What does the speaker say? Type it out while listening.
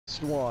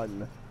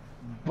one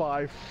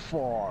by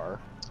far.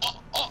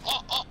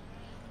 Oh!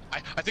 I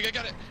think I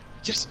got it.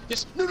 Yes.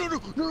 No.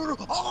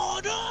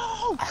 Oh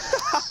no!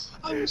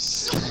 I'm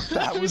so.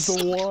 That was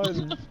the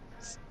one.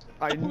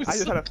 I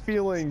just had a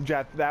feeling,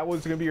 Jeff, that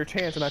was gonna be your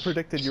chance, and I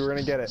predicted you were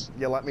gonna get it.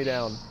 You let me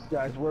down.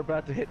 Guys, we're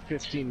about to hit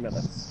 15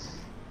 minutes.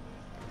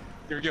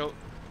 Here we go.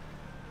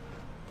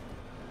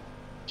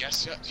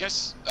 Yes.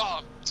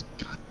 Oh,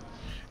 God.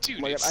 Dude,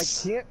 Oh my God, I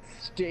can't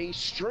stay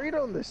straight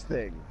on this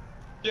thing.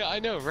 Yeah, I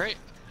know, right?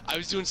 I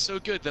was doing so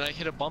good that I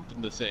hit a bump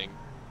in the thing.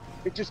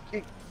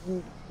 It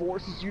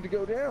forces you to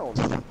go down.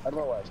 I don't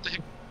know why.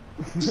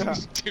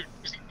 Dude.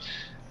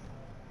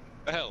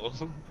 Hell.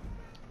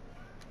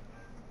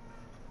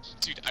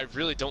 Dude, I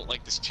really don't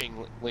like this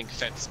chain link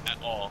fence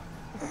at all.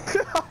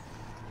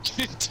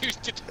 Dude,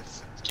 get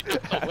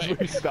out of the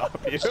way. Stop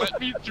you. Let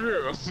me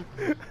through.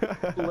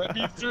 Let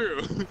me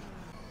through.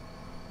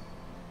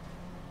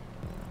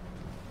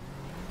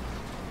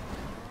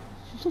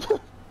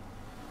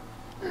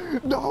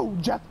 No,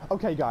 Jeff.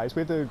 Okay, guys,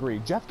 we have to agree.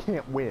 Jeff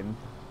can't win.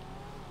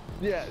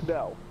 Yeah,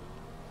 no.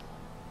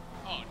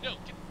 Oh no,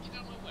 get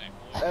out of my way.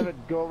 Evan,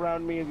 go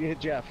around me and you hit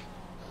Jeff.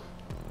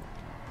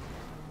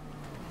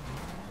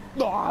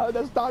 No,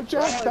 that's not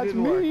Jeff. Oh, That's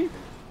me.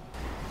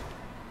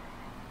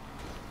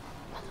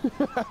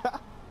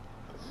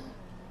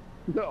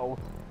 No.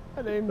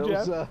 My name's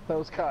Jeff. That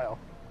was Kyle.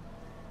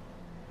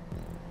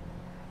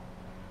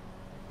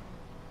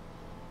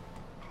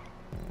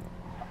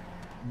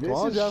 This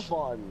is Jeff.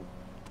 fun.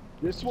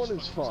 This one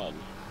is fun.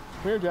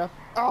 Come here, Jeff.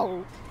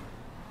 Oh.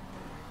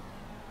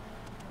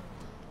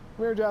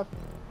 Come here, Jeff.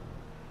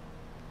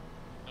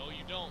 No,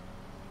 you don't.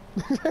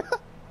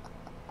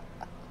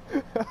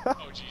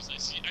 Oh jeez, I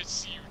see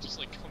you just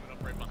like coming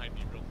up right behind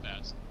me real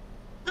fast.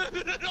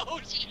 No,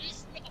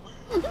 jeez, no.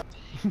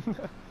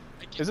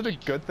 Is it a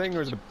good thing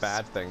or is it a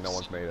bad thing no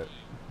one's made it?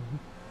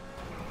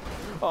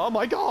 Oh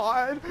my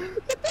God!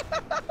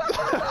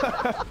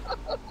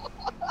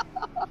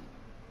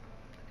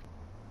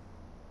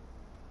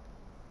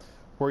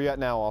 Where are you at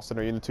now, Austin?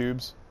 Are you in the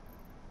tubes?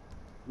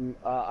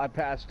 I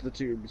passed the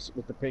tubes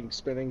with the pink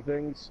spinning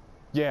things.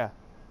 Yeah.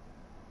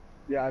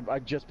 Yeah, I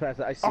just passed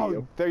it. I see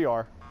you. There you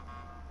are.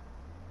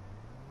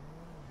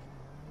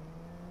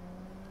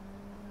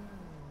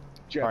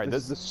 Jeff, Alright,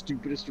 this is the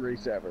stupidest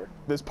race ever.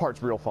 This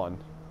part's real fun.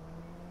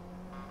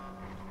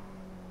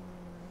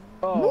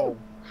 Oh,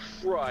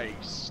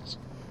 Christ.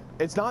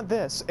 It's not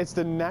this. It's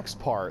the next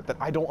part that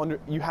I don't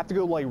you have to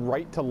go like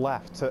right to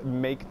left to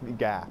make the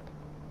gap.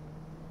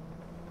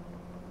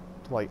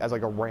 Like, as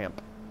like a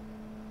ramp.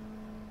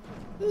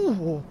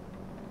 Ooh.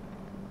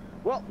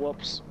 Well,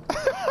 whoops.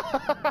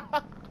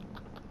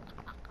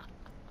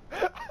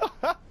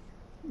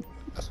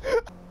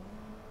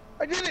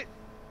 I did it!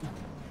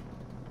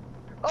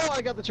 Oh,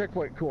 I got the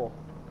checkpoint. Cool.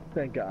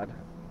 Thank God.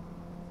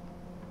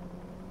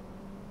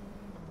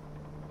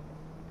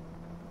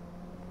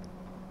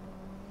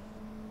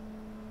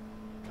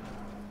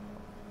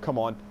 Come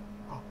on.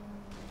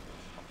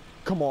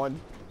 Come on.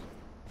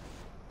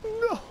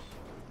 No!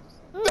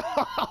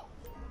 No!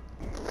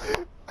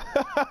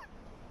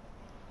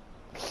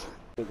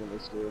 In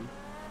this game.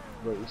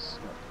 Race.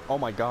 Oh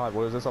my God,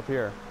 what is this up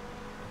here?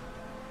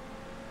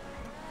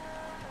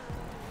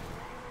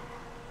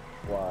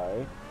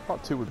 Why? I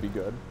thought 2 would be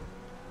good.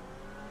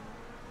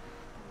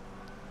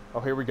 Oh,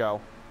 here we go.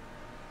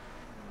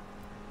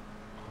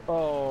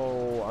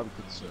 Oh, I'm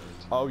concerned.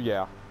 Oh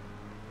yeah.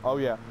 Oh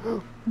yeah.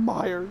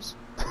 Myers.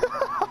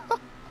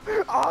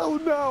 Oh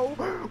no!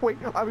 Wait,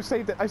 I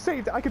saved it. I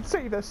saved it. I can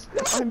save this.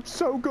 I'm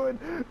so good.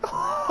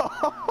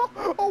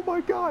 Oh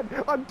my God!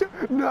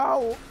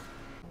 No!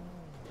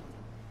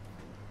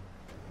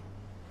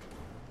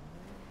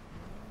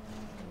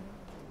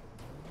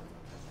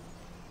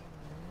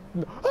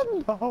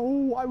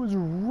 No! I was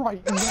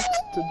right next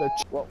to the.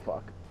 Well,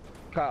 fuck.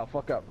 Kyle,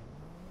 fuck up.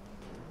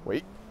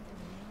 Wait.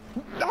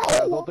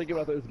 Kyle, No! don't think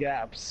about those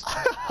gaps.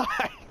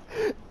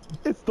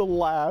 It's the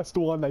last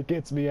one that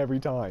gets me every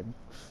time.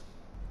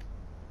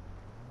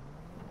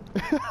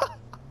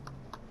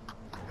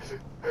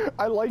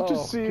 I like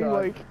just seeing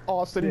like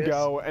Austin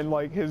go and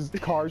like his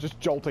car just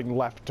jolting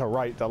left to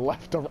right to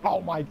left to.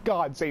 Oh my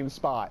God, same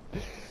spot.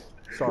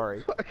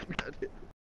 Sorry.